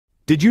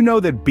Did you know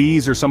that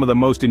bees are some of the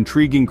most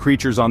intriguing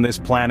creatures on this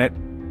planet?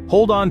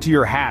 Hold on to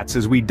your hats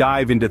as we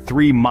dive into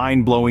 3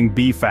 mind-blowing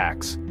bee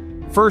facts.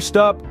 First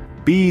up,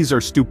 bees are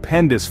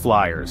stupendous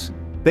flyers.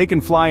 They can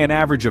fly an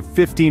average of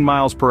 15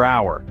 miles per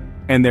hour,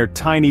 and their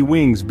tiny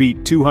wings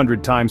beat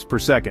 200 times per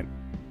second.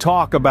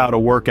 Talk about a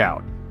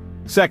workout.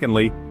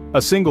 Secondly,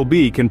 a single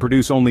bee can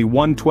produce only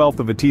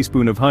 1/12 of a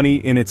teaspoon of honey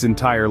in its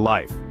entire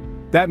life.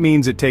 That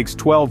means it takes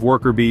 12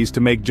 worker bees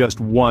to make just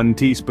 1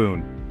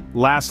 teaspoon.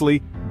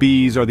 Lastly,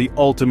 bees are the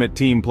ultimate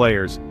team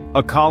players.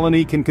 A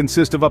colony can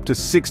consist of up to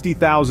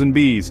 60,000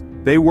 bees.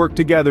 They work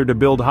together to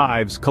build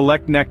hives,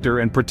 collect nectar,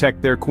 and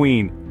protect their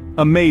queen.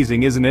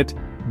 Amazing, isn't it?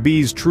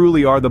 Bees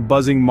truly are the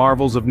buzzing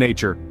marvels of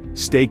nature.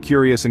 Stay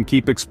curious and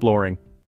keep exploring.